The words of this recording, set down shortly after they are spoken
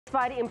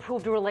Despite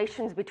improved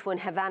relations between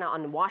Havana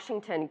and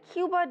Washington,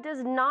 Cuba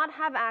does not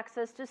have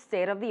access to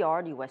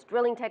state-of-the-art U.S.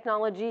 drilling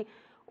technology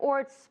or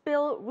its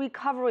spill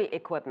recovery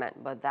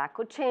equipment, but that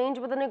could change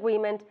with an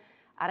agreement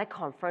at a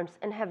conference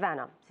in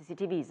Havana.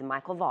 CCTV's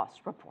Michael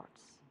Voss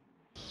reports.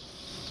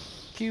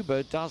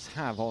 Cuba does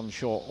have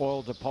onshore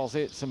oil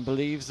deposits and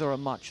believes there are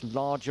much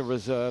larger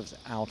reserves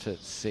out at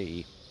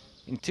sea.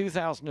 In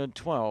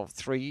 2012,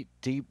 3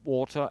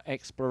 deep-water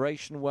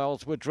exploration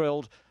wells were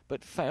drilled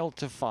but failed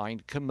to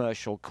find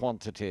commercial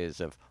quantities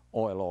of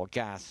oil or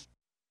gas.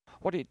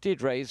 What it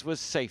did raise was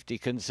safety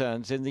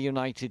concerns in the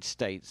United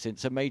States,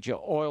 since a major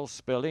oil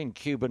spill in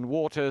Cuban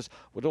waters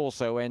would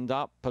also end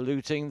up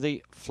polluting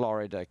the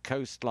Florida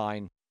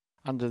coastline.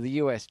 Under the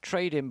U.S.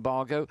 trade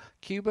embargo,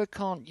 Cuba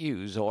can't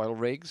use oil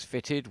rigs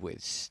fitted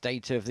with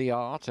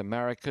state-of-the-art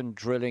American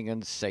drilling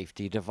and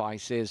safety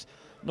devices,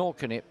 nor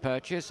can it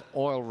purchase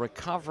oil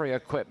recovery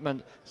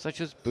equipment such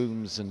as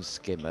booms and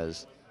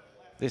skimmers.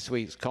 This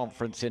week's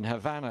conference in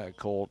Havana,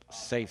 called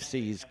Safe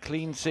Seas,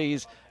 Clean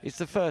Seas, is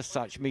the first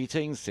such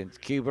meeting since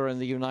Cuba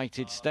and the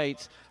United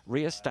States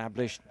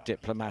re-established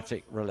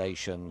diplomatic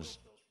relations.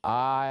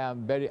 I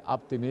am very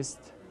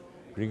optimistic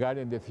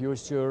regarding the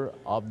future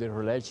of the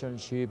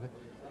relationship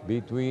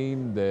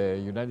between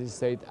the United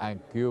States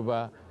and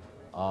Cuba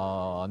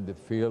on the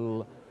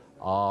field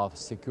of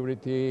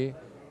security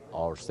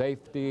or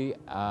safety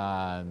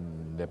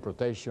and the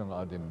protection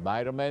of the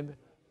environment.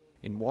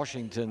 In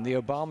Washington, the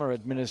Obama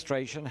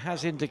administration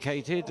has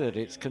indicated that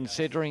it's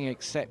considering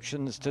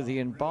exceptions to the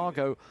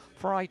embargo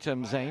for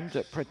items aimed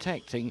at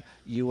protecting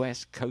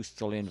U.S.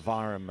 coastal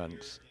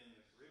environments.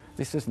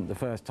 This isn't the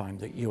first time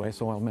that U.S.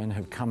 oil men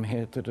have come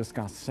here to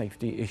discuss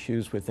safety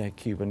issues with their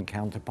Cuban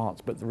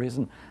counterparts, but there is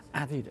an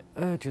added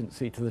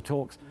urgency to the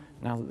talks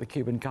now that the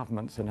Cuban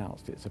government's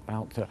announced it's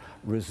about to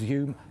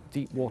resume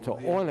deep-water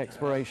oil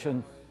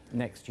exploration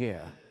next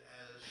year.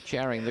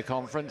 Chairing the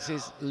conference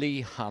is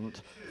Lee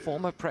Hunt,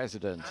 former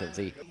president of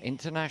the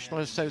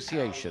International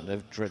Association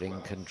of Drilling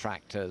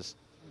Contractors.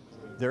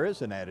 There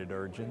is an added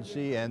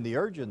urgency, and the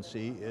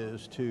urgency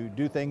is to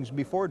do things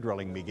before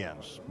drilling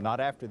begins, not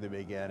after they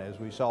begin. As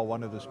we saw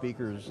one of the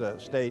speakers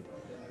state,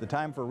 the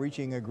time for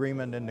reaching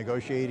agreement and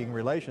negotiating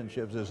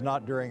relationships is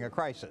not during a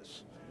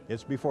crisis,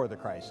 it's before the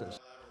crisis.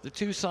 The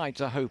two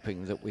sides are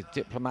hoping that with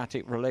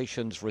diplomatic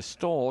relations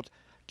restored,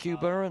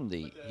 Cuba and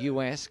the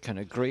U.S. can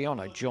agree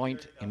on a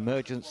joint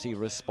emergency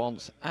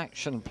response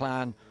action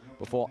plan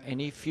before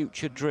any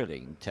future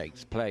drilling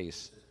takes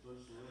place.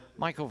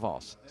 Michael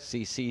Voss,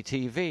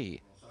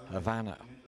 CCTV, Havana.